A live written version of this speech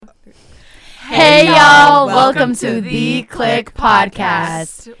Hey y'all, welcome to the Click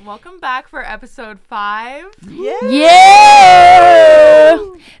Podcast. Welcome back for episode 5. Yeah!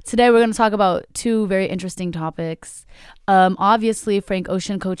 Today we're going to talk about two very interesting topics. Obviously Frank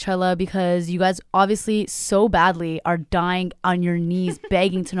Ocean Coachella, because you guys obviously so badly are dying on your knees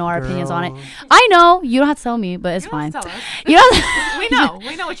begging to know our opinions on it. I know you don't have to tell me, but it's fine. Tell us. You don't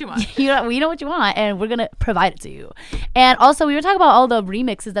we know what you want. we know what you want, and we're gonna provide it to you. And also we were talking about all the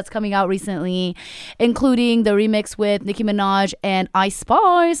remixes that's coming out recently, including the remix with Nicki Minaj and Ice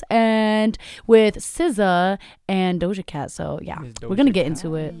Spice, and with SZA and Doja Cat. So yeah, we're gonna get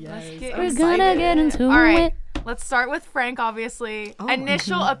into it. We're gonna get into all right. it. Let's start with Frank, obviously.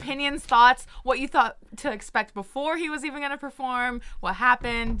 Initial opinions, thoughts, what you thought to expect before he was even going to perform, what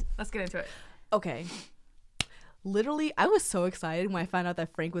happened. Let's get into it. Okay. Literally, I was so excited when I found out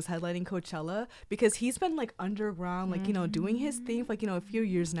that Frank was headlining Coachella, because he's been like underground, like, you know, doing his thing for like, you know, a few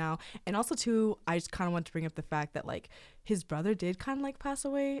years now. And also too, I just kind of want to bring up the fact that like his brother did kind of like pass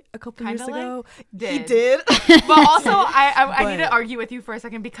away a couple years ago. He did. But also, I need to argue with you for a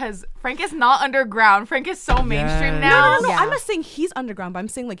second, because Frank is not underground. Frank is so mainstream now. No. I'm not saying he's underground, but I'm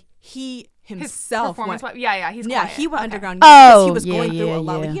saying like he himself he's quiet. he went underground. He was going through a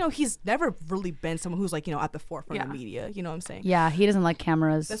lot. Like, you know, he's never really been someone who's like, you know, at the forefront of media. You know what I'm saying? Yeah, he doesn't like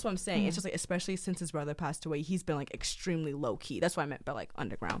cameras. That's what I'm saying. It's just like, especially since his brother passed away, he's been like extremely low key. That's what I meant by like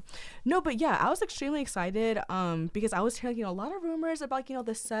underground. No, but yeah, I was extremely excited because I was hearing, you know, a lot of rumors about, you know,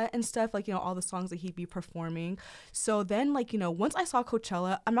 the set and stuff, like, you know, all the songs that he'd be performing. So then, like, you know, once I saw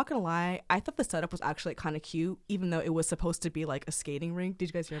Coachella, I'm not gonna lie, I thought the setup was actually kind of cute, even though it was supposed to be like a skating rink. Did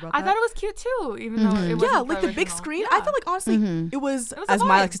you guys hear about that? I thought it was cute too, even though it was like the big screen. I felt like honestly it was as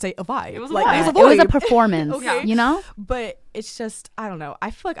Maya likes to say, a vibe. It was like, a vibe. It was a performance. You know? But it's just, I don't know, I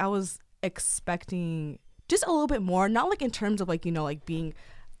feel like I was expecting just a little bit more, not like in terms of like, you know, like being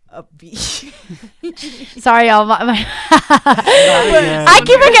upbeat. Sorry, y'all. I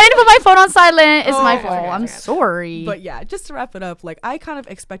keep forgetting to put my phone on silent. It's my fault. I'm sorry. But yeah, just to wrap it up, like I kind of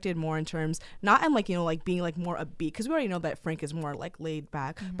expected more in terms, not in like, you know, like being like more upbeat, because we already know that Frank is more like laid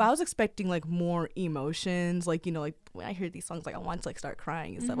back, but I was expecting like more emotions, like, you know, like when I hear these songs, like I want to like start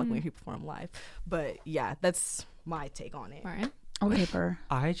crying and stuff, like when he perform live. But yeah, that's my take on it. All right. Okay, Per.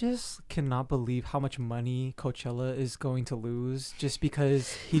 I just cannot believe how much money Coachella is going to lose just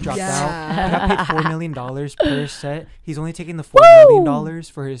because he dropped out. He got paid $4 million per set. He's only taking the $4 million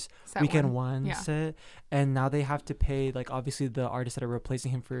for his set weekend one set. And now they have to pay, like, obviously the artists that are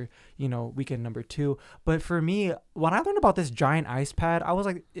replacing him for, you know, weekend number 2. But for me, when I learned about this giant ice pad, I was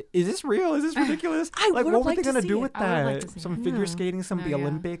like, is this real? Is this ridiculous? Like, what were they going to do with that? Some figure skating, the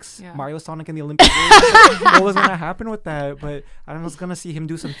Olympics, Mario Sonic in the Olympics. What was going to happen with that? But I was going to see him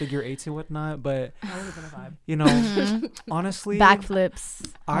do some figure 8s and whatnot. But, that would have been a vibe. You know, honestly. Backflips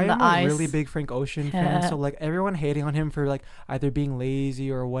I am a really big Frank Ocean fan. So, like, everyone hating on him for, like, either being lazy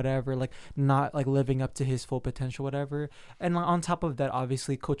or whatever, like, not, like, living up to his full potential, whatever. And on top of that,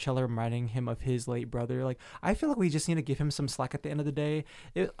 obviously Coachella reminding him of his late brother. Like, I feel like we just need to give him some slack at the end of the day.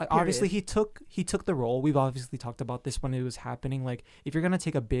 Obviously he took the role. We've obviously talked about this when it was happening. Like, if you're gonna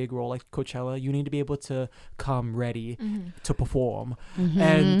take a big role like Coachella, you need to be able to come ready to perform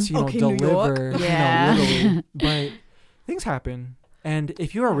and you know, deliver. You know, literally. But things happen. And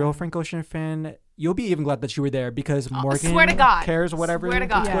if you're a real Frank Ocean fan, you'll be even glad that you were there, because Morgan swear to God. Cares, whatever the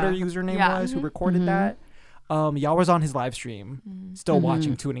Twitter username was, who recorded that. Y'all was on his live stream, still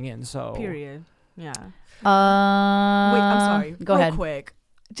watching, tuning in. So period. Yeah. Wait, I'm sorry. Go ahead. Quick.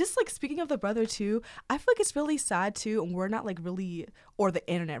 Just like speaking of the brother too, I feel like it's really sad too, and we're not like really, or the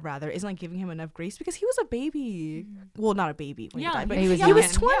internet rather, isn't like giving him enough grace, because he was a baby. Well, not a baby when he died, but he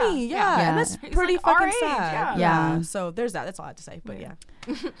was 20. And that's pretty like fucking sad. Yeah. So there's that. That's all I have to say. But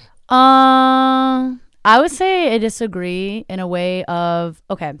I would say I disagree in a way of,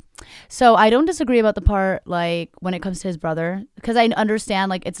 okay, so I don't disagree about the part, like, when it comes to his brother, because I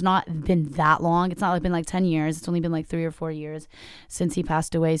understand, like, it's not been that long. It's not like been like 10 years. It's only been like 3 or 4 years since he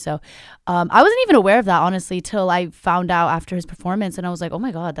passed away. So I wasn't even aware of that, honestly, till I found out after his performance, and I was like, oh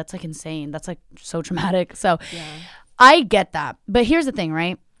my God, that's like insane. That's like so traumatic. So I get that. But here's the thing,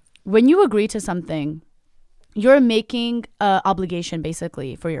 right? When you agree to something, you're making an obligation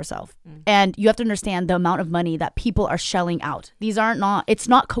basically for yourself. And you have to understand the amount of money that people are shelling out. It's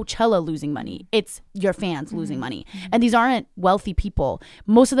not Coachella losing money. It's your fans losing money. And these aren't wealthy people.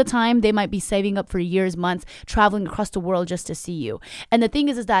 Most of the time, they might be saving up for years, months, traveling across the world just to see you. And the thing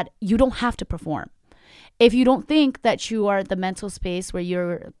is that you don't have to perform. If you don't think that you are at the mental space where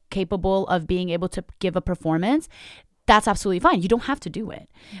you're capable of being able to give a performance, that's absolutely fine. You don't have to do it.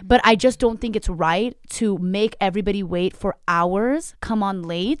 But I just don't think it's right to make everybody wait for hours, come on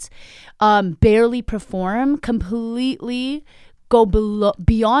late, barely perform, completely go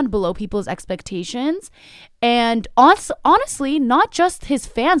beyond people's expectations. And honestly, not just his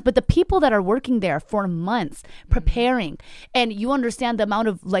fans, but the people that are working there for months preparing. And you understand the amount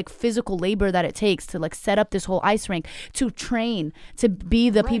of like physical labor that it takes to like set up this whole ice rink, to train, to be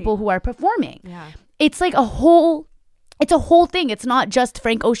the people who are performing. Yeah. It's like a whole thing. It's not just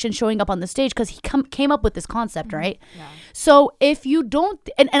Frank Ocean showing up on the stage because he came up with this concept, right? Yeah. So if you don't,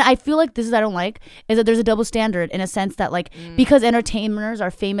 and I feel like this is I don't like, is that there's a double standard in a sense that like because entertainers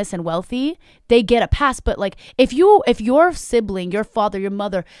are famous and wealthy, they get a pass. But like if your sibling, your father, your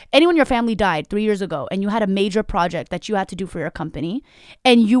mother, anyone in your family died 3 years ago and you had a major project that you had to do for your company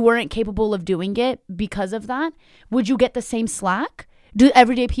and you weren't capable of doing it because of that, would you get the same slack? Do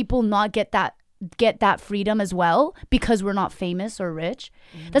everyday people not get that freedom as well because we're not famous or rich?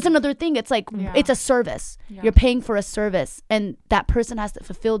 That's another thing. It's like it's a service. You're paying for a service and that person has to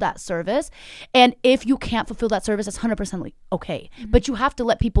fulfill that service, and if you can't fulfill that service, that's 100% okay. But you have to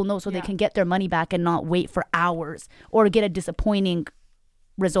let people know so they can get their money back and not wait for hours or get a disappointing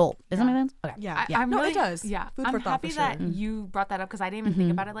result. Does that make sense? Okay. Yeah. I'm no, really, it does. Yeah. Food I'm for thought, happy for sure. that you brought that up because I didn't even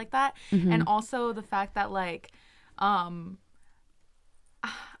think about it like that. And also the fact that like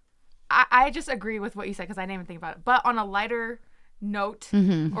I just agree with what you said because I didn't even think about it. But on a lighter note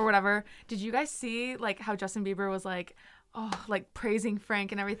or whatever, did you guys see like how Justin Bieber was like, like praising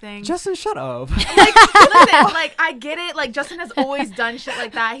Frank and everything? Justin, shut up. Like, listen, like I get it. Like Justin has always done shit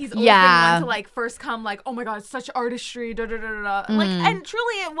like that. He's always been one to like first come like, oh my god, it's such artistry, da da da da. Like, and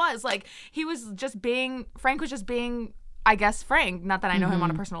truly it was like he was just being Frank was just being. I guess Frank, not that I know him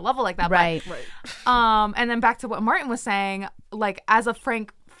on a personal level like that, Right. And then back to what Martin was saying, like as a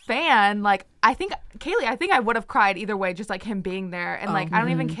Frank fan, like I think I would have cried either way, just like him being there. And like I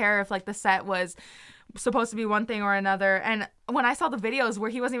don't even care if like the set was supposed to be one thing or another. And when I saw the videos where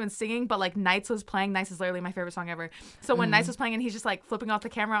he wasn't even singing, but like Nights was playing, Nights is literally my favorite song ever. So when Nights was playing and he's just like flipping off the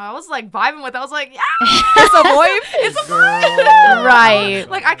camera, I was like vibing with it. I was like, yeah, It's a boy. it's a vibe. Right.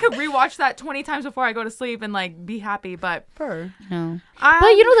 Like I could rewatch that 20 times before I go to sleep and like be happy. But No. But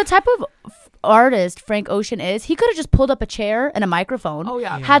you know the type of artist Frank Ocean is, he could have just pulled up a chair and a microphone,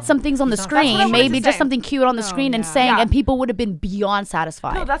 had some things on the That's what I screen, wanted maybe to just say. something cute on the screen and sang, and people would have been beyond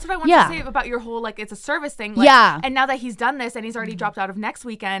satisfied. No, that's what I wanted to say about your whole like it's a service thing. Like, and now that he's done this and he's already dropped out of next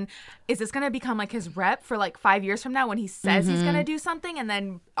weekend, is this gonna become like his rep for like 5 years from now when he says he's gonna do something, and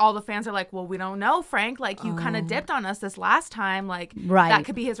then all the fans are like, well, we don't know, Frank. Like you kind of dipped on us this last time. Like that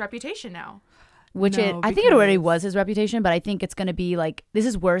could be his reputation now. Which I think it already was his reputation, but I think it's going to be like, this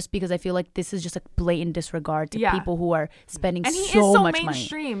is worse because I feel like this is just a blatant disregard to people who are spending and he so is so much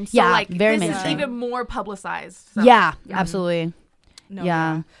mainstream, money. So like very this mainstream. is even more publicized. So. Yeah, absolutely.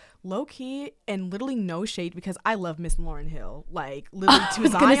 No, low key and literally no shade because I love Miss Lauryn Hill. Like literally to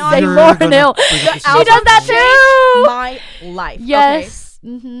Zion. I was going to say Lauryn Hill. She does that too. My life. Yes.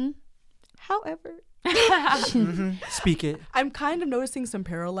 Okay? However, Speak it. I'm kind of noticing some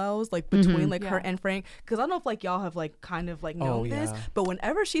parallels like between like her and Frank, because I don't know if like y'all have like kind of like known this, but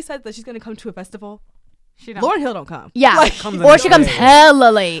whenever she said that she's gonna come to a festival, Lauryn Hill don't come. Yeah, like, or she comes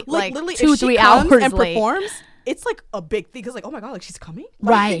hella late, like literally 2-3 hours and late. performs. It's like a big thing because like, oh my god, like she's coming,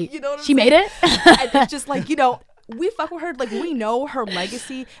 like, right? You know, what she I'm made saying? it. And it's just like, you know, we fuck with her. Like we know her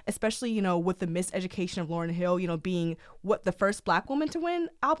legacy, especially, you know, with the miseducation of Lauryn Hill, you know, being what the first Black woman to win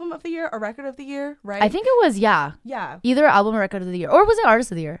album of the year or record of the year, right? I think it was either album or record of the year, or was it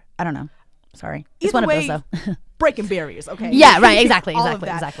artist of the year? I don't know. Sorry, it's one of those though. Breaking barriers, okay? Yeah, right. Exactly. All of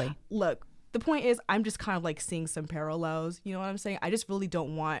that. Exactly. Look, the point is, I'm just kind of like seeing some parallels. You know what I'm saying? I just really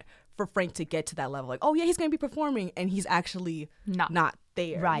don't want for Frank to get to that level. Like, oh yeah, he's gonna be performing, and he's actually not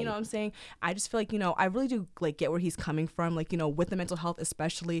there. Right. You know what I'm saying? I just feel like, you know, I really do like get where he's coming from. Like, you know, with the mental health,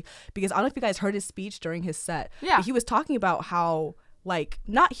 especially because I don't know if you guys heard his speech during his set. Yeah. But he was talking about how. Like,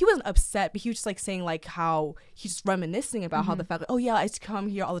 he wasn't upset, but he was just like saying like how he's just reminiscing about how the fact, like, oh yeah, I used to come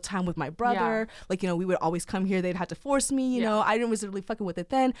here all the time with my brother. Like, you know, we would always come here. They'd have to force me, you know. I didn't was really fucking with it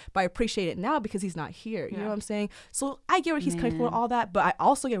then, but I appreciate it now because he's not here. You know what I'm saying? So I get where he's coming from with all that, but I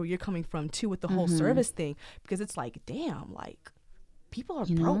also get where you're coming from too with the whole service thing, because it's like, damn, like people are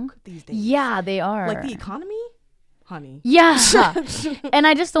broke these days. Yeah, they are. Like the economy. Honey. Yeah. And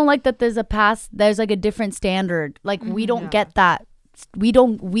I just don't like that there's like a different standard. Like we don't get that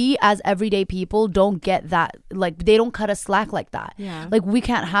we as everyday people don't get that. Like, they don't cut us slack like that. Yeah. Like, we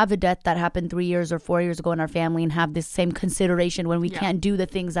can't have a death that happened 3 years or 4 years ago in our family and have this same consideration when we can't do the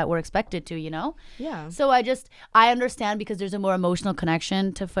things that we're expected to, you know? Yeah. So I understand, because there's a more emotional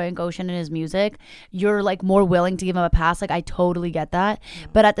connection to Frank Ocean and his music. You're like more willing to give him a pass. Like, I totally get that.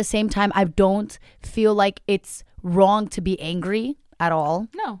 But at the same time, I don't feel like it's wrong to be angry at all.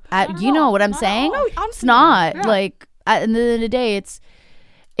 No. You know what I'm saying? No, honestly, it's not. Yeah. Like, at the end of the day,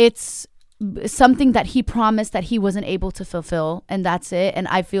 it's something that he promised that he wasn't able to fulfill, and that's it. And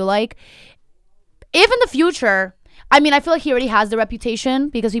I feel like if in the future, I mean, I feel like he already has the reputation,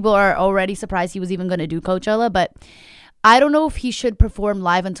 because people are already surprised he was even going to do Coachella, but I don't know if he should perform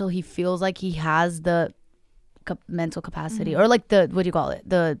live until he feels like he has the mental capacity, or like the, what do you call it,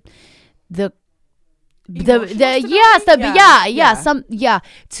 to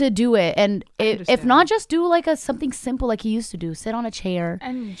do it. And if not, just do like something simple like he used to do. Sit on a chair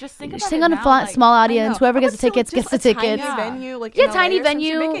and just think about sing it on now, a small audience. Whoever gets the Just tickets gets the tickets. Tiny venue, like, tiny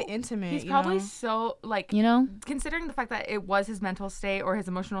venue. Make it intimate. He's you probably know? so, like, You know? considering the fact that it was his mental state or his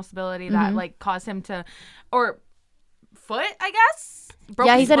emotional stability that like caused him to, or foot, I guess. Broke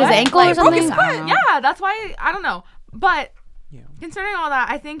Yeah, he his said his foot. ankle or Like, something. broke his I don't foot. know. Yeah, that's why I don't know. But Yeah. considering all that,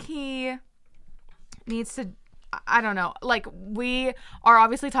 I think he needs to, I don't know, like, we are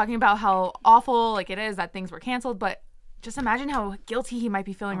obviously talking about how awful like it is that things were canceled, but just imagine how guilty he might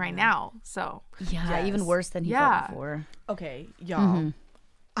be feeling right now. So Yeah, even worse than he Yeah. felt before. Okay, y'all.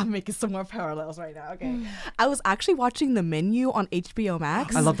 I'm making some more parallels right now. Okay. I was actually watching The Menu on HBO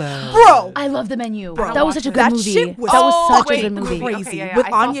Max. I love that. Bro, I love The Menu. Bro, that was such a good that movie. shit was that was such wait, a good movie. crazy. Okay, yeah, With I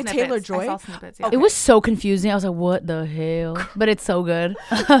saw Anya snippets. Taylor-Joy. I saw snippets, yeah. It was so confusing. I was like, what the hell? But it's so good.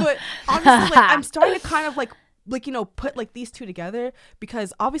 But honestly, like, I'm starting to kind of like you know, put like these two together,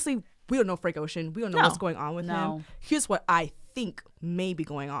 because obviously we don't know Frank Ocean. We don't know No. what's going on with him. Here's what I think may be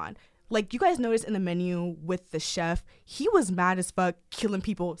going on. Like, you guys noticed in The Menu with the chef, he was mad as fuck, killing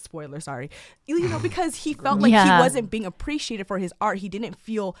people. Spoiler, sorry. You know, because he felt like he wasn't being appreciated for his art. He didn't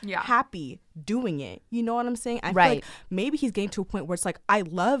feel happy doing it. You know what I'm saying? I feel like maybe he's getting to a point where it's like, I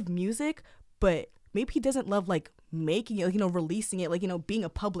love music, but maybe he doesn't love like making it, like, you know, releasing it, like, you know, being a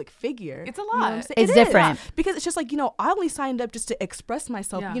public figure. It's a You know what I'm lot. saying? It's It is. different. Because it's just like, you know, I only signed up just to express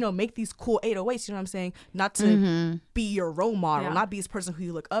myself, Yeah. you know, make these cool 808s, you know what I'm saying? Not to be your role model, Yeah. not be this person who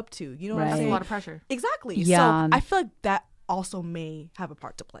you look up to. You know what I'm Right. That's saying? a lot of pressure. Exactly. Yeah. So I feel like that also may have a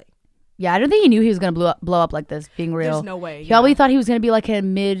part to play. Yeah, I don't think he knew he was going to blow up like this, being real. There's no way. He probably thought he was going to be like a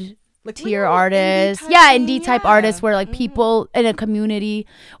mid like tier little artist. indie type Yeah, thing, indie type yeah. artist where like people in a community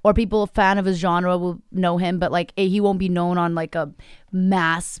or people a fan of his genre will know him, but like he won't be known on like a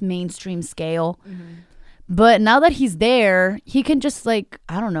mass mainstream scale. But now that he's there, he can just like,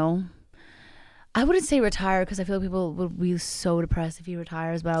 I don't know. I wouldn't say retire, because I feel like people would be so depressed if he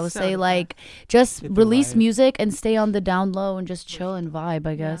retires, but I would So say depressed. like just Hit the release riot. music and stay on the down low and just chill and vibe,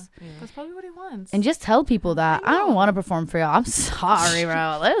 I guess. That's probably what he wants. And just tell people that I don't want to perform for y'all. I'm sorry,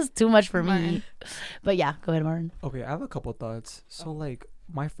 bro. That's too much for me. But yeah, go ahead, Martin. Okay, I have a couple thoughts. So like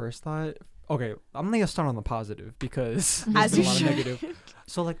my first thought, okay, I'm gonna start on the positive because As there's you been a lot of should. negative.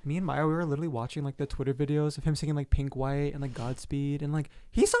 So like me and Maya, we were literally watching like the Twitter videos of him singing like Pink White and like Godspeed, and like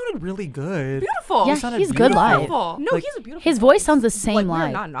he sounded really good. beautiful. Yeah, sounded he's good beautiful. live. Beautiful. No, Like, he's a beautiful His voice voice. sounds the same Like, live.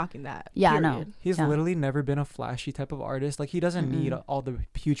 we're not knocking that. Yeah, period. no. He's Yeah. literally never been a flashy type of artist. Like he doesn't need all the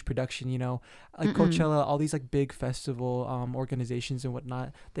huge production, you know, like Coachella, all these like big festival organizations and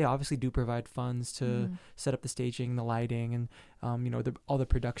whatnot. They obviously do provide funds to set up the staging, the lighting, and you know, all the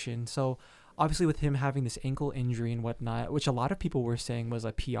production. So obviously with him having this ankle injury and whatnot, which a lot of people were saying was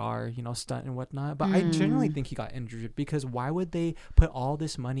a PR, you know, stunt and whatnot, but I genuinely think he got injured, because why would they put all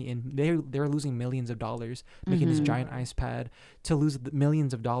this money in? They're losing millions of dollars making this giant ice pad, to lose the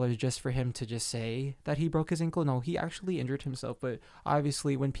millions of dollars just for him to just say that he broke his ankle. No, he actually injured himself. But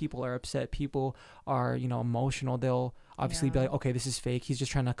obviously when people are upset, people are, you know, emotional, they'll obviously be like, okay, this is fake, he's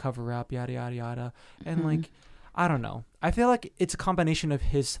just trying to cover up, yada yada yada. And like, I don't know. I feel like it's a combination of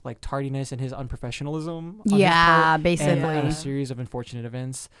his like tardiness and his unprofessionalism. On his Yeah, part, basically. and a series of unfortunate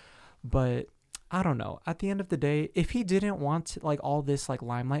events. But I don't know. At the end of the day, if he didn't want like all this like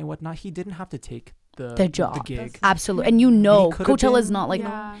limelight and whatnot, he didn't have to take the job. the gig. Absolutely. And you know, He could've Coachella's been- not like,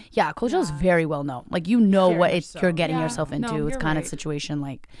 Yeah. Coachella's very well known. Like, you know Very what much so. you're getting Yeah. yourself into. No, It's you're kind of right. situation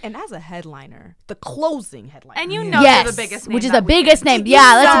like. And as a headliner, the closing headliner. And you know Yes, they're the biggest name which is that the we biggest can- name. Yeah,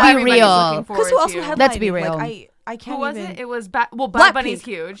 let's So be everybody's real. looking because who forward else to. was headlining? Let's be real. Like, I can't Who was even. it? It was Bad Bunny's Blackpink.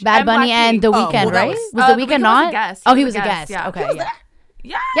 huge. Bad Bunny and The Blackpink. Weeknd, well, that right? was- Was The The Weeknd Weeknd was not? a guest. Oh, he was a guest. yeah. Okay, He was yeah.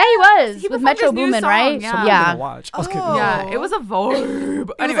 Yeah. Yeah, he was He with performed Metro his new Boomin, song, right? yeah. I'm Yeah. gonna watch. I was kidding. Yeah, it was a vibe. It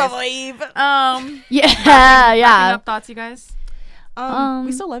was Anyways, a wave. wrapping Yeah. up thoughts, you guys.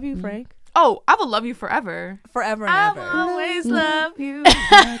 We still love you, Frank. Oh, I will love you forever. Forever and I ever. will always love you.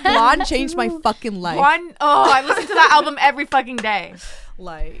 Blonde changed my fucking life. I listen to that album every fucking day.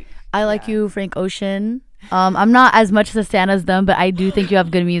 Like, I like you, Frank Ocean. I'm not as much as a stan as them, but I do think you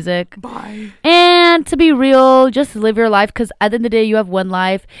have good music. Bye. And to be real, just live your life, because at the end of the day, you have one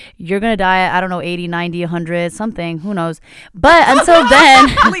life. You're going to die at, I don't know, 80, 90, 100, something. Who knows? But until then,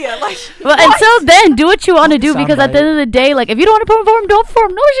 until then, do what you want to do, because at the end of the day, like, if you don't want to perform, don't perform.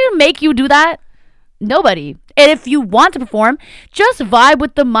 Nobody's going to make you do that. Nobody. And if you want to perform, just vibe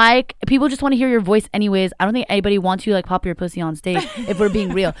with the mic. People just want to hear your voice anyways. I don't think anybody wants you to like pop your pussy on stage if we're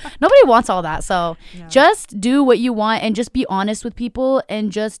being real. Nobody wants all that. So just do what you want and just be honest with people,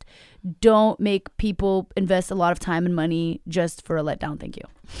 and just don't make people invest a lot of time and money just for a letdown. Thank you.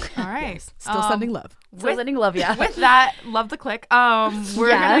 All right. yes. Still sending love. Still sending love, yeah. With that, love the click. We're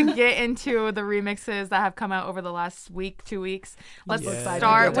gonna get into the remixes that have come out over the last week, 2 weeks. Let's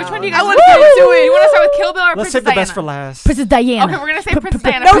start. Which one do you guys want to do? You want to start with Kill Bill or Let's Princess save the Diana? best for last. Princess Diana. Okay, we're gonna say Princess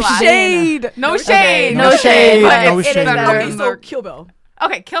Diana. No for last. shade. No shade. No shade. But No it's shade. better Okay, than so the- Kill Bill.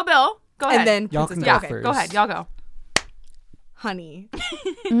 Okay, Kill Bill. Go ahead. And then Y'all Princess can Diana. go okay, first. go ahead. Y'all go. Honey.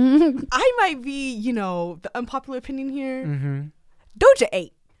 I might be, the unpopular opinion here. Mm-hmm. Doja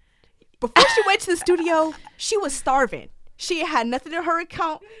ate. Before she went to the studio, she was starving. She had nothing in her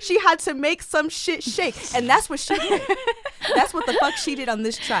account. She had to make some shit shake. And that's what she did. That's what the fuck she did on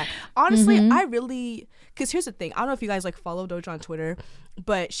this track. Honestly, I really... Because here's the thing. I don't know if you guys, follow Doja on Twitter,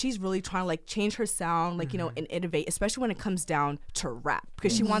 but she's really trying to, change her sound, and innovate, especially when it comes down to rap.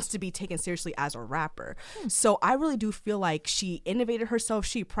 Because she wants to be taken seriously as a rapper. So I really do feel like she innovated herself.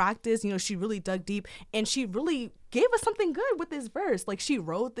 She practiced. She really dug deep. And she really gave us something good with this verse. She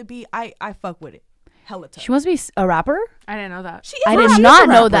rode the beat. I fuck with it. Hella tough. She wants to be a rapper? I didn't know that. I did not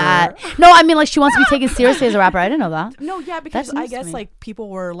know that. No, I mean, she wants to be taken seriously as a rapper. I didn't know that. No, yeah, because That's I news to guess me.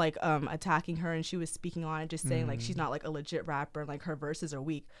 attacking her, attacking her, and she was speaking on it, just saying she's not a legit rapper, and her verses are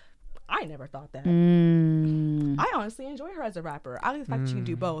weak. I never thought that. I honestly enjoy her as a rapper. I like the fact that she can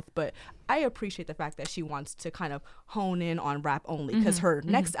do both, but I appreciate the fact that she wants to kind of hone in on rap only, because her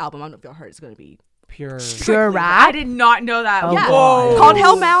next album, I don't know if y'all heard, is going to be Pure rap? I did not know that. Oh, yeah, God. called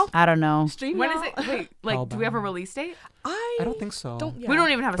Hellmouth. I don't know. Stream When now. is it? Wait, do we have a release date? I I don't think so. We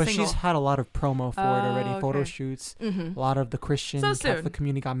don't even have a But single. she's had a lot of promo for it already, okay. photo shoots. Mm-hmm. A lot of the Christian So soon. Catholic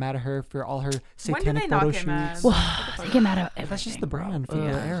community got mad at her for all her When do satanic they not photo get shoots. mad? Well, they get mad at everything. That's just the brand for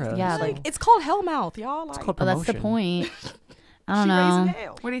their era. Yeah, so. It's called Hellmouth, y'all. It's called Oh, that's the promotion. point. I don't she raising know.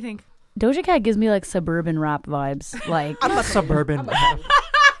 hell. What do you think? Doja Cat gives me suburban rap vibes. I'm not Suburban rap.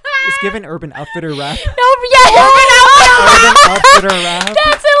 It's given Urban Outfitter rap. Urban Outfitter rap.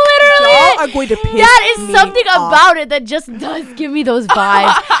 That's literally Y'all it. are going to piss That is me something off. about it that just does give me those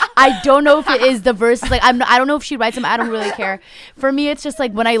vibes. I don't know if it is the verses. I don't know if she writes them. I don't really care. For me, it's just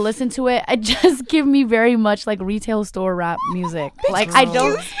when I listen to it, it just give me very much retail store rap music. I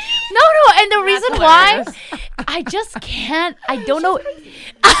don't. No. And the reason why, I just can't. I don't know.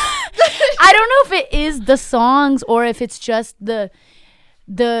 I don't know if it is the songs or if it's just the.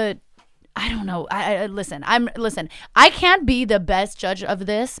 I don't know. Listen. I can't be the best judge of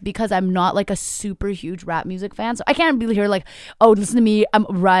this because I'm not a super huge rap music fan. So I can't be here oh, listen to me. I'm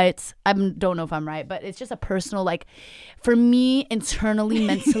right. I don't know if I'm right, but it's just a personal for me internally,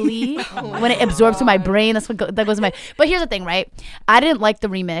 mentally, when it absorbs to my brain. That's what that goes in my. But here's the thing, right? I didn't like the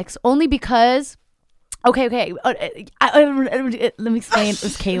remix only because. Okay. Let me explain. It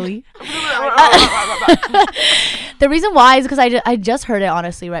was Kaylee. The reason why is because I just heard it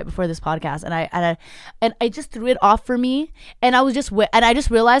honestly right before this podcast, and I just threw it off for me, and I was just and I just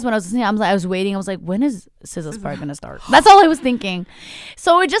realized when I was listening, I was waiting. I was like, when is SZA's part gonna start? That's all I was thinking.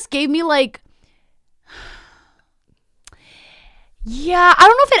 So it just gave me yeah, I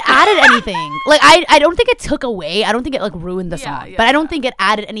don't know if it added anything. I don't think it took away. I don't think it ruined the song. But I don't think it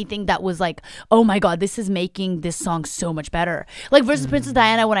added anything that was oh my god, this is making this song so much better. Versus Princess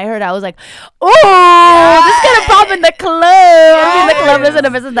Diana, when I heard it, I was oh, this is gonna pop in the club. In the club, listen to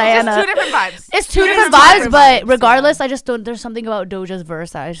Princess Diana. It's two different vibes. It's two different vibes, but regardless, I just don't. There's something about Doja's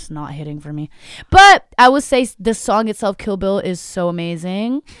verse that is just not hitting for me. But I would say the song itself, Kill Bill, is so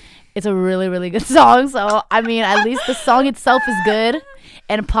amazing. It's a really, really good song. So, I mean, at least the song itself is good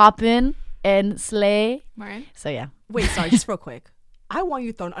and poppin' and slay. Martin? So, yeah. Wait, sorry, just real quick. I want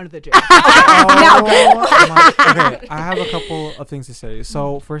you thrown under the jail. Okay, I have a couple of things to say.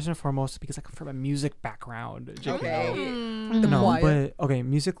 So first and foremost, because I come from a music background, Okay. no, but okay,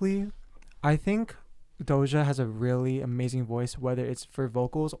 musically, I think Doja has a really amazing voice, whether it's for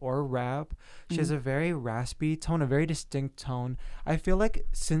vocals or rap. She has a very raspy tone, a very distinct tone. I feel like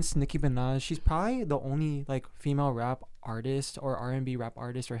since Nicki Minaj, she's probably the only like female rap artist or R&B rap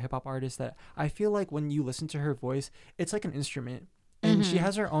artist or hip hop artist that I feel like when you listen to her voice, it's like an instrument. And she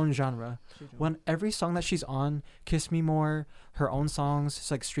has her own genre. When every song that she's on, Kiss Me More, her own songs,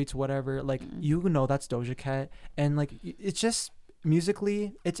 it's like Streets, whatever, like you know that's Doja Cat. And like it's just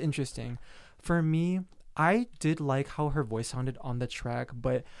musically, it's interesting. For me, I did like how her voice sounded on the track,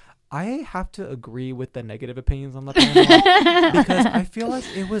 but I have to agree with the negative opinions on the panel because I feel like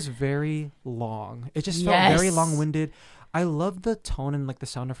it was very long. It just felt very long-winded. I love the tone and like the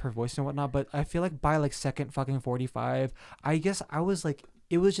sound of her voice and whatnot, but I feel like by like second fucking 45, I guess I was like,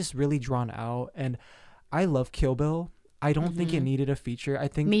 it was just really drawn out. And I love Kill Bill. I don't think it needed a feature. I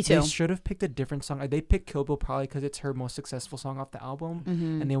think they should have picked a different song. They picked Kill Bill probably because it's her most successful song off the album.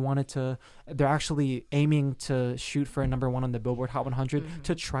 And they wanted to, they're actually aiming to shoot for a #1 on the Billboard Hot 100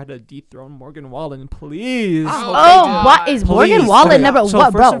 to try to dethrone Morgan Wallen, please. Oh, what is Morgan Wallen number? So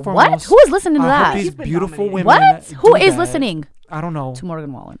what, bro? What? Who is listening to that? These beautiful women. What? Who is listening? I don't know. To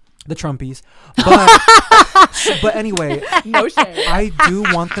Morgan Wallen. The Trumpies. But but anyway, no shade. I do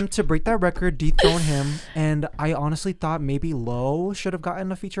want them to break that record, dethrone him, and I honestly thought maybe Low should have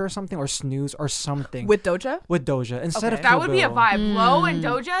gotten a feature or something, or Snooze or something. With Doja instead of that Kill would be a Bill. vibe. Low and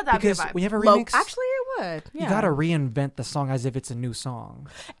Doja, that'd Because be a vibe. when you have a Low, remix, actually it would. Yeah. you gotta reinvent the song as if it's a new song.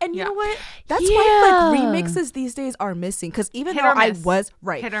 And you know what? That's why like remixes these days are missing. Because even Hit though or I miss. was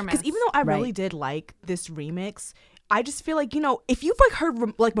right, Hit or because miss. even though I really did like this remix, I just feel like, you know, if you've like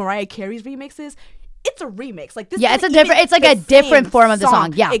heard like Mariah Carey's remixes, it's a remix. Like this, it's a different. It's like a different form of the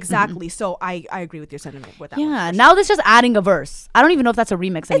song. Yeah, exactly. So I agree with your sentiment with that. Yeah, one. now this just adding a verse. I don't even know if that's a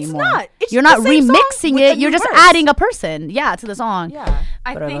remix anymore. It's not. It's You're the not same song remixing with it. a You're new just verse. adding a person. Yeah, to the song. Yeah.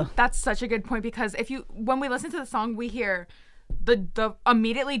 I Whatever. think that's such a good point because when we listen to the song, we hear the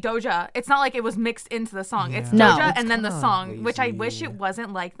immediately Doja. It's not like it was mixed into the song. It's No. Doja It's and then the kinda song, which I lazy. wish it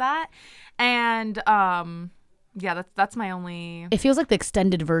wasn't like that. And yeah, that's my only. It feels like the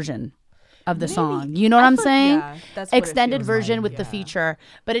extended version of the song. You know what I'm saying? Yeah, that's what it Extended feels version like, with the feature,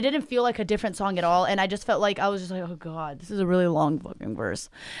 but it didn't feel like a different song at all. And I just felt like I was just like, oh god, this is a really long fucking verse.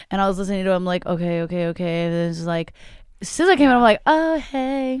 And I was listening to it, I'm like, okay. This is like, SZA came in, I'm like, oh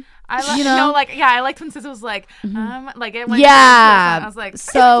hey. I liked when SZA was like, like it went. Yeah. I was like,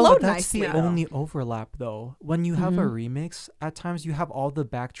 So flowed That's nicely, the though. only overlap, though. When you have a remix, at times you have all the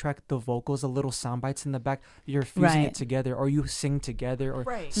backtrack, the vocals, the little sound bites in the back. You're fusing Right. it together, or you sing together, or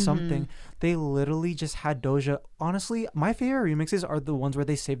Right. something. They literally just had Doja. Honestly, my favorite remixes are the ones where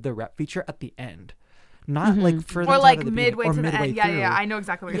they save the rap feature at the end. Not like further or down like at the midway beginning, to or the midway end. Yeah, through. I know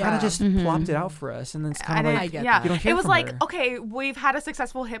exactly what They you're kind of saying. just plopped it out for us, and then it's kind of I like get yeah, that. you don't hear it was from like, her. okay, we've had a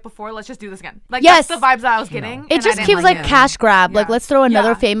successful hit before. Let's just do this again. Like Yes. that's the vibes that I was getting. it and just I didn't keeps like it. cash grab. Like Yeah. let's throw another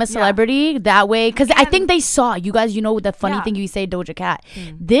Yeah. famous Yeah. celebrity that way. Because I And- think they saw you guys. You know the funny Yeah. thing you say Doja Cat.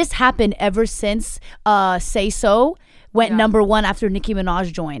 This happened ever since Say So went #1 after Nicki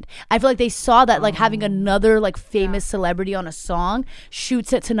Minaj joined. I feel like they saw that like having another like famous celebrity on a song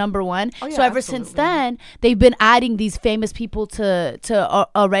shoots it to #1. Oh, yeah, so ever since then they've been adding these famous people to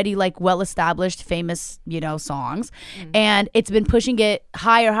already like well established famous songs, and it's been pushing it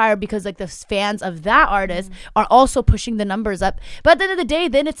higher because like the fans of that artist are also pushing the numbers up. But at the end of the day,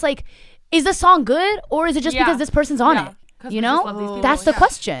 then it's like, is the song good or is it just because this person's on it? 'Cause You we just know, love these people. that's the Yeah.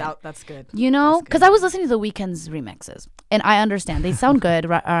 question. That's good. You know, That's because good. I was listening to the Weeknd's remixes, and I understand they sound good.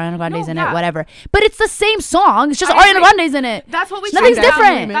 Ariana Grande's in it, yeah. whatever. But it's the same song. It's just I Ariana agree. Grande's in it. That's what we Nothing's talked about.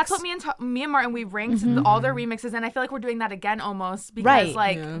 different. That's what me and Martin we ranked all their remixes, and I feel like we're doing that again almost because Right.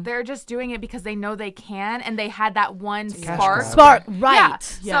 like Yeah. they're just doing it because they know they can, and they had that one Cash spark. grab. Spark, Yeah.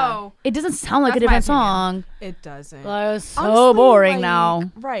 right? Yeah. So It doesn't sound like a That's my different opinion. song. It doesn't. Like, so Honestly, boring like, now.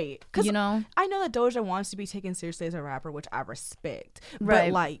 Right. Because You know? I know that Doja wants to be taken seriously as a rapper, which I respect. Right.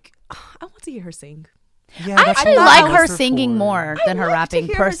 But like, I want to hear her sing. Yeah, I that's actually what like I her was singing for. more than her I'd like to rapping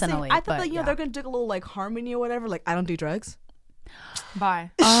hear her sing. personally. I thought but that yeah. they're gonna do a little like harmony or whatever. Like I don't do drugs.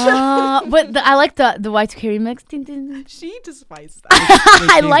 bye. But I like the Y2K remix. Ding, ding, ding. She despises that. Wait,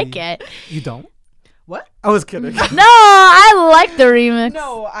 I Katie, like it. You don't? What? I was kidding. No, I like the remix.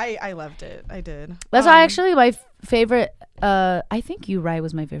 No, I loved it. I did. That's why actually my favorite. I think "You Right"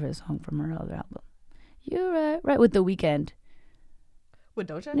 was my favorite song from her other album. "You Right," with The Weeknd. With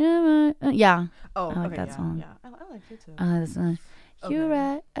Doja. Yeah. Oh, I like okay, that yeah, song. Yeah, I like it too. That's "You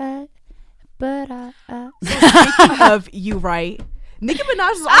Right," but I. Speaking of You Right, Nicki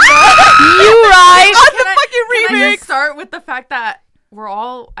Minaj is on You Right. the fucking Can I remix. just start with the fact that we're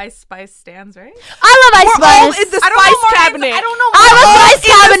all Ice Spice stans, right? I love Ice Spice. in the Spice Cabinet. I don't know. I'm a Spice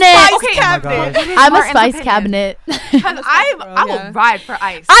Cabinet. Okay, Oh my gosh. I'm a Martin's Spice opinion. Cabinet. Because I will ride for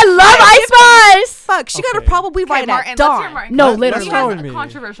Ice. I love Ice Spice. Fuck, she got to Okay. probably Okay, write Martin, at let's hear dawn. Martin. No, He literally. has Let's a go with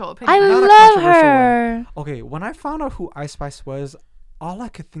controversial I opinion. Not a love controversial her. Okay, when I found out who Ice Spice was, all I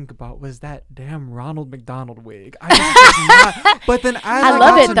could think about was that damn Ronald McDonald wig. I just could not. But then as I love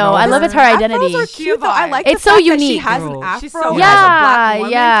got it to though. know I love it's her her, identity. Afros are cute though. I like It's the so fact that she unique. has an Girl. afro She's so as Yeah, a black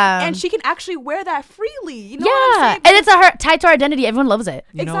woman, yeah. and she can actually wear that freely. You know Yeah, what I'm saying? and it's her tied to her identity. Everyone loves it.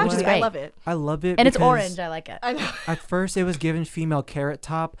 You know Exactly, what? I love it. I love it. And it's because orange. I like it. I know. At first, it was given female carrot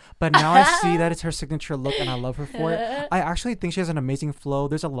top, but now I see that it's her signature look, and I love her for it. I actually think she has an amazing flow.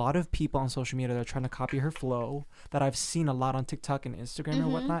 There's a lot of people on social media that are trying to copy her flow that I've seen a lot on TikTok and Instagram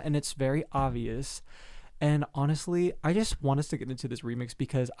and whatnot, and it's very obvious. And honestly, I just want us to get into this remix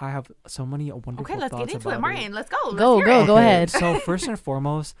because I have so many wonderful Okay, let's thoughts get into about it. Martin, let's go. Go, Let's hear go, it. go ahead. So first and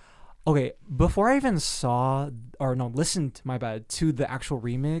foremost, okay, before I even listened, my bad, to the actual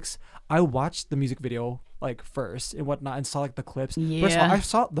remix, I watched the music video like first and whatnot and saw like the clips. First of all, Yeah. I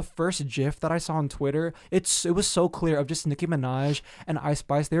saw the first GIF that I saw on Twitter. It was so clear of just Nicki Minaj and Ice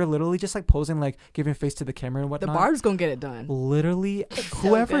Spice. They were literally just like posing, like giving face to the camera and The whatnot. barb's gonna get it done. Literally,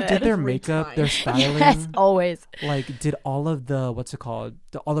 whoever good. did their Every makeup, time. their styling, Yes, always. like did all of the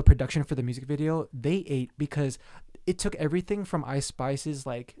all the production for the music video, they ate because it took everything from Ice Spice's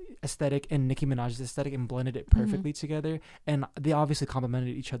like aesthetic and Nicki Minaj's aesthetic and blended it perfectly together, and they obviously complemented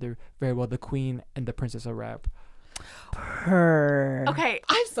each other very well, the queen and the princess of rap. Her. Okay,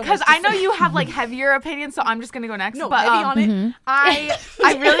 so because much to I know say. you have like heavier opinions, so I'm just gonna go next. No, but heavy on it. I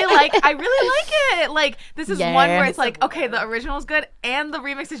really like it. Like this is one where Yeah. it's like, okay, the original is good and the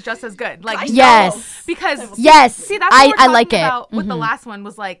remix is just as good. Like Yes. because Yes. see that's what I we're talking like it. about with the last one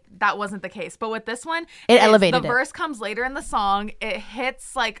was like that wasn't the case, but with this one It elevated the it. verse comes later in the song, it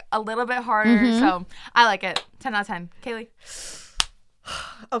hits like a little bit harder, so I like it. 10 out of 10. Kaylee,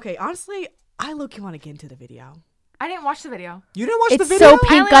 Okay, honestly, I low-key want to get into the video. I didn't watch the video, You didn't watch It's the video? so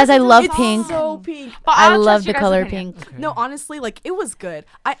pink, guys. I listened to love the song. pink. So pink. but I I'll trust love you the guys' color opinion. pink. Okay. No, honestly, like it was good.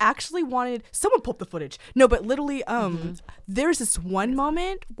 I actually wanted someone pull up the footage. No, but literally, there's this one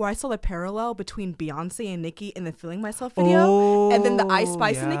moment where I saw the parallel between Beyonce and Nicki in the "Feeling Myself" video, and then the Ice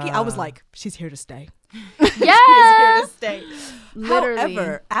Spice and Nicki. I was yeah. like, she's here to stay. Yes. She's here to stay. Literally.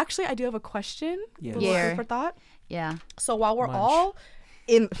 However, actually, I do have a question. Yes. Little Yeah. food for thought. Yeah. So while we're Munch. all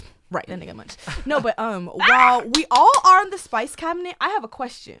in, right, that nigga munch. No, but while we all are in the Spice Cabinet, I have a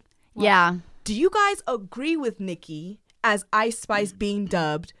question. Yeah. Do you guys agree with Nicki as Ice Spice being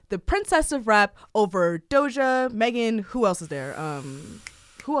dubbed the princess of rap over Doja, Megan? Who else is there?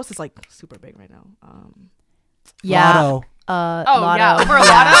 Who else is like super big right now? Yeah. Lotto. Lotto. yeah, over Yeah.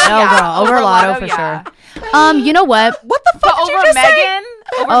 Lotto, Oh, yeah. girl. Over Over Lotto Lotto, for yeah. sure. You know what? What the fuck But did you over just say? Megan,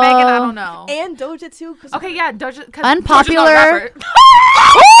 I don't know. And Doja too. 'Cause Okay, yeah, Doja. 'cause Unpopular. Doja's not a rapper.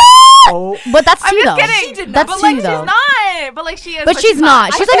 Oh, But that's I'm you just though. kidding. That's but you like though. she's not. But like she is. But she's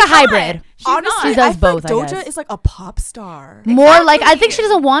not. She's like a hybrid. She's honestly, She not. does I feel both, I like Doja guess. is like a pop star. More like I think she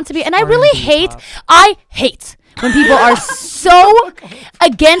doesn't want to be, and I really R&B hate. pop. I hate when people are so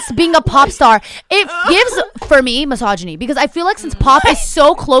against being a pop star. It gives for me misogyny because I feel like since pop is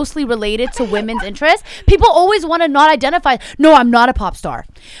so closely related to women's interests, people always want to not identify. No, I'm not a pop star.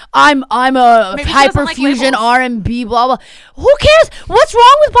 I'm a Maybe she doesn't like hyperfusion labels. R&B blah blah. Who cares? What's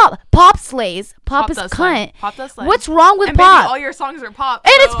wrong with pop? Pop slays. Pop is does slay. cunt. Pop does slay. What's wrong with And pop? baby, all your songs are pop.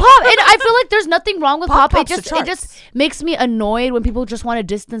 And it's so- pop, and I feel like there's nothing wrong with Pop pop. It tops the just charts. makes me annoyed when people just want to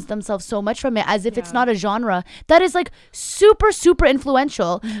distance themselves so much from it, as if it's not a genre that is like super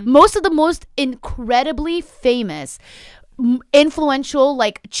influential. Most of the most incredibly famous, influential,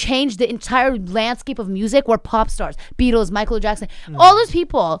 like changed the entire landscape of music were pop stars. Beatles, Michael Jackson, all those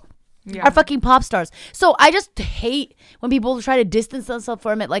people. Yeah. Are fucking pop stars. So I just hate when people try to distance themselves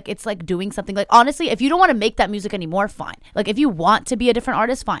from it like it's like doing something. Like honestly, if you don't want to make that music anymore, fine. Like if you want to be a different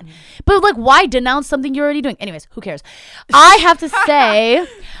artist, fine. But like why denounce something you're already doing? Anyways, who cares? I have to say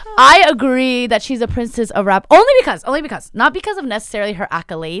I agree that she's a princess of rap only because not because of necessarily her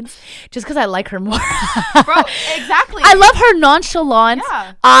accolades, just because I like her more. Bro, exactly. I love her nonchalant.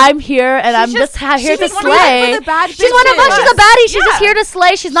 Yeah. I'm here and I'm She's just here to she's one of us slay. for the bad She's one of us. bitches. She's a baddie. She's Yeah. just here to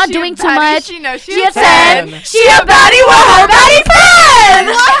slay. She's not She a doing too baddie. much. She knows She she's a 10. 10. She a baddie with her baddie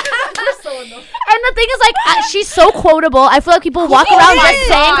friends. And the thing is, like, she's so quotable. I feel like people walk around my just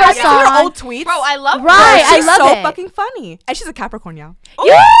saying God. her Yeah. See her song. old tweets. Bro, I love Right, her. I She's love so it. fucking funny, and she's a Capricorn, yeah.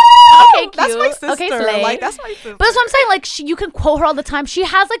 Yeah. Okay, cute. That's my sister. Okay, slay. Like that's my sister. But that's what I'm saying. Like, you can quote her all the time. She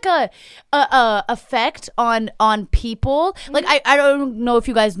has like a effect on people. Like, I don't know if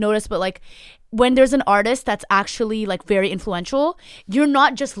you guys noticed, but like, when there's an artist that's actually like very influential, you're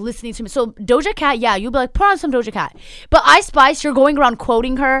not just listening to me. So Doja Cat, yeah, you'll be like, put on some Doja Cat. But Ice Spice, you're going around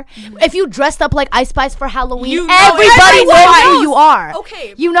quoting her. If you dressed up like Ice Spice for Halloween, You know everybody knows who you are.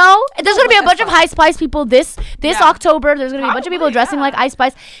 Okay. You know? There's gonna be a that's bunch of fine. High Spice people this October. There's gonna be a bunch of people Probably, dressing like Ice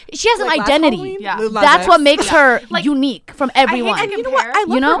Spice. She has Like an last identity. Halloween, Yeah. Lil Nas That's X. what makes her unique from everyone. to And you know what? I love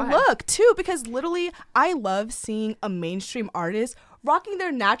You know? her look too, because literally I love seeing a mainstream artist rocking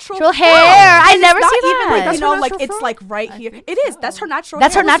their natural Hair. fro. I And never it's not see even that. like, That's you know, her like natural it's fro? like right here. It is. That's her natural.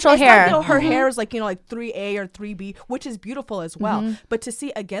 That's hair. her natural It's hair. Not, you know, her hair is like, you know, like 3A or 3B, which is beautiful as well. But to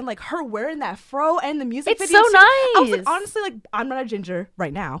see again, like her wearing that fro and the music It's video, so too, I was like, nice. honestly, like I'm not a ginger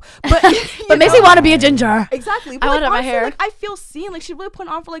right now, but But makes me want to be a ginger. Exactly. I But wanna like, have my honestly, hair. like I feel seen. Like she really put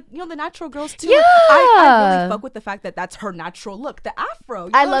on for like, you know, the natural girls too. Yeah. Like, I really fuck with the fact that that's her natural look. The afro.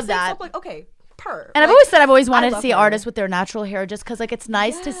 You I know what love I'm saying? So that. I'm like, okay, per. And I've Like, always said I've always wanted to love see her. artists with their natural hair just because like it's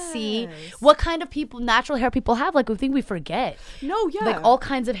nice to see Yes. what kind of people natural hair people have. Like we think we forget. No, yeah. Like all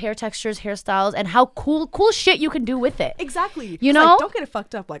kinds of hair textures, hairstyles, and how cool shit you can do with it. Exactly. You 'Cause, know? like, don't get it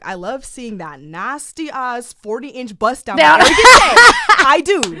fucked up. Like I love seeing that nasty ass 40-inch bust down. Down. there. I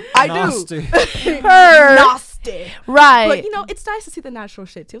do. Nasty. Nasty. Right. But you know, it's nice to see the natural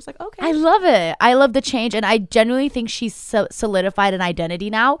shit too. It's like, okay. I love it. I love the change, and I genuinely think she's solidified an identity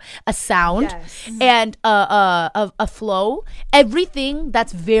now, a sound, Yes. and a flow, everything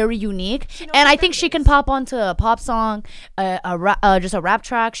that's very unique. And I think she can pop onto a pop song, just a rap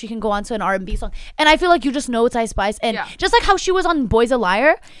track. She can go onto an R&B song, and I feel like you just know it's Ice Spice. And just like how she was on Boy's a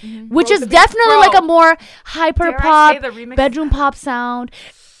Liar, which is definitely like a more hyper Dare I pop say the remix? bedroom pop sound.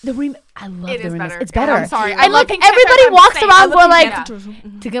 I love It the is remix. better. It's better. I'm sorry. I And love look, Pink Tech, everybody I'm walks saying. around I love going like, Pink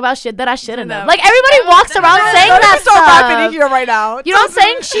Tech. thinking about shit that I shouldn't No. have. Like everybody walks around saying Don't that even start rapping in stuff. here right now. You know what I'm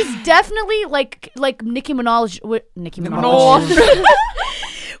saying? She's definitely like Nicki Minaj. Nicki Minaj.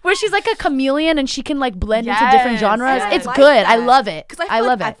 Where she's like a chameleon and she can like blend into different Yes, genres. yes. It's I like good. I that. love it. Because I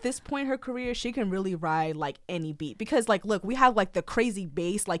love like it. at this point in her career, she can really ride like any beat. Because like, look, we have like the crazy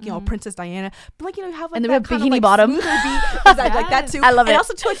bass, like, you know, Princess Diana. But like, you know, you have like And then that we have kind of, Bikini like, Bottom. smoother beat. Exactly, like that too. I love and it.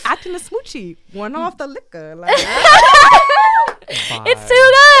 also too, like acting the smoochie, one off the liquor. Like, It's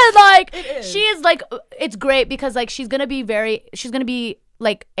too good. Like It is. she is like, it's great because like she's gonna be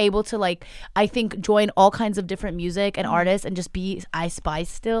like able to like, I think, join all kinds of different music and artists and just be Ice Spice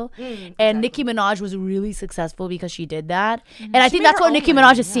still. And Nicki Minaj was really successful because she did that. And I think made that's her what own Nicki lane,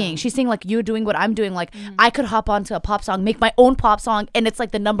 Minaj is seeing. She's seeing like, you're doing what I'm doing. Like I could hop onto a pop song, make my own pop song, and it's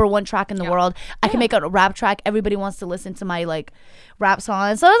like the #1 track in the world. I can make a rap track. Everybody wants to listen to my like rap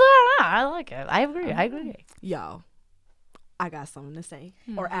song. So I like it. I agree. yo, I got something to say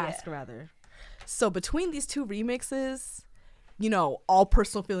or ask rather. So between these two remixes, you know, all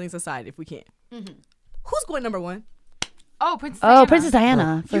personal feelings aside, if we can, who's going #1? Oh, Princess Diana. Oh, Princess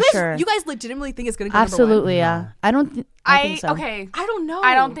Diana for You guys, sure. you guys legitimately think it's gonna go Absolutely, #1? yeah. I don't. I think so. Okay. I don't know.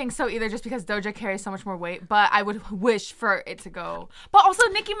 I don't think so either, just because Doja carries so much more weight. But I would wish for it to go. But also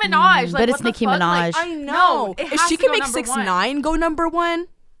Nicki Minaj. Like, but it's what the Nicki fuck? Minaj. Like, I know. No, it If has she to can go make number 6ix9ine go #1,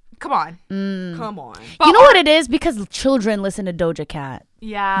 come on. come on. But You know what it is? Because children listen to Doja Cat.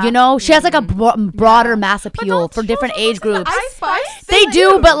 Yeah. You know, she has like a broader mass appeal don't for different children age listen to groups. Ice Spice? They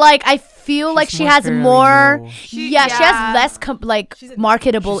do, but like I feel like she more has fairly more. new. She has less She's a-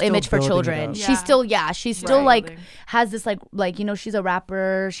 marketable She's still image for building it children. up. She's Yeah. still she's still Right. like has this like you know, she's a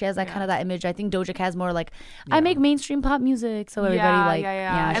rapper. She has that kind of that image. I think Doja Cat is more like I make mainstream pop music, so everybody like she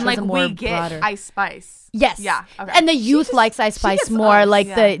and has like a more we get broader. Ice Spice. Yes. Yeah. Okay. And the youth likes Ice Spice gets more. us. Like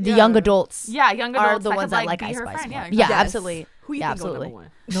Yeah. the young adults. Yeah, young are adults the ones could, that like be Ice her Spice friend. more. Yeah, Yeah, Yes. absolutely. Who you Yeah, think absolutely. go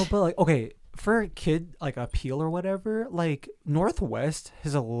 #1? No, but like, okay, for a kid like appeal or whatever, like Northwest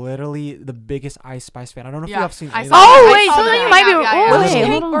is literally the biggest Ice Spice fan. I don't know if you Yeah. have seen. I any saw of that. Oh it. wait, saw so then that. you might be. Yeah, yeah, Oh yeah. Was wait, she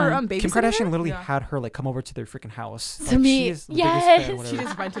hold hang- or on. babysitting Kim Kardashian her? literally Yeah. had her like come over to their freaking house. To Like, me, she is the biggest yes. fan, She whatever.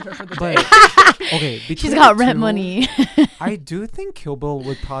 just rented her for the day. But okay, She's between got the rent two, money. I do think Kill Bill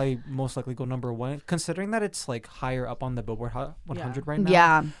would probably most likely go #1, considering that it's like higher up on the Billboard 100 right now.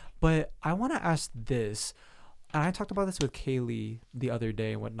 Yeah. But I want to ask this, and I talked about this with Kaylee the other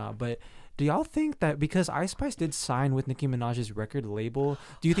day and whatnot, but do y'all think that because Ice Spice did sign with Nicki Minaj's record label,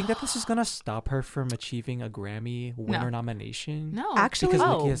 do you think that this is going to stop her from achieving a Grammy winner nomination? No. Actually,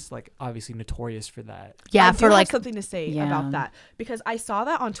 Because Nicki is like obviously notorious for that. Yeah, I for do have like something to say yeah. about that because I saw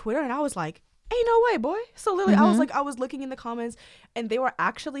that on Twitter and I was like, "Ain't no way, boy!" So literally, I was looking in the comments and they were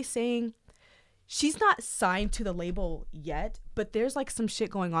actually saying she's not signed to the label yet, but there's like some shit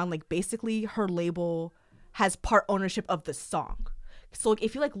going on. Like basically, her label has part ownership of the song. So like,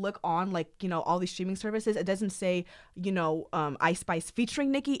 if you like look on like, you know, all these streaming services, it doesn't say, you know, Ice Spice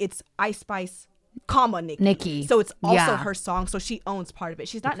featuring Nicki. It's Ice Spice comma Nicki. Nicki. So it's also Yeah. her song, so she owns part of it.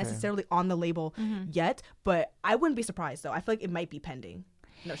 She's not necessarily on the label yet, but I wouldn't be surprised though. I feel like it might be pending.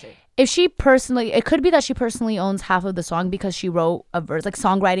 No shade. If she personally, it could be that she personally owns half of the song because she wrote a verse. Like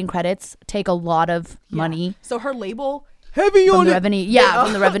songwriting credits take a lot of money So her label heavy from on the it. revenue. Yeah,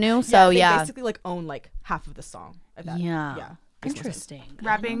 from the revenue. So they yeah. basically like own like half of the song. At that. Yeah. Yeah. Interesting.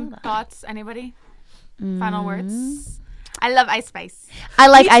 Wrapping thoughts, anybody? Final words? I love Ice Spice. I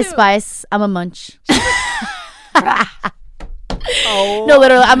like Me Ice too. Spice. I'm a munch. Oh. No,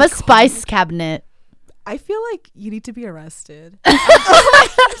 literally, I'm a spice cabinet. I feel like you need to be arrested.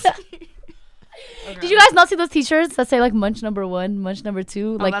 Did you guys not see those T-shirts that say like munch number 1, munch number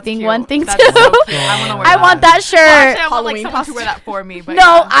 2, like that's thing cute. 1, thing 2? That's so cute. I want to wear I that. want that shirt. Actually, I want like Halloween someone to costume. wear that for me. But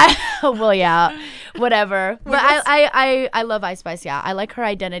No, yeah. well, yeah, whatever. But I love Ice Spice. Yeah, I like her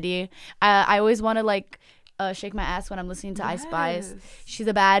identity. I always want to like shake my ass when I'm listening to Ice Spice. Yes. She's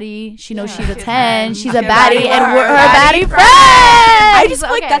a baddie. She knows Yeah. she's a She's 10. a She's a baddie. baddie, and Her we're her baddie baddie friend. friend. I just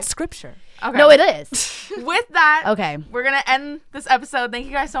feel like that's scripture. Okay. No, it is. With that, Okay. we're gonna end this episode. Thank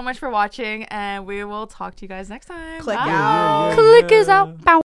you guys so much for watching, and we will talk to you guys next time. Click Bye. out. Click is out. Bow.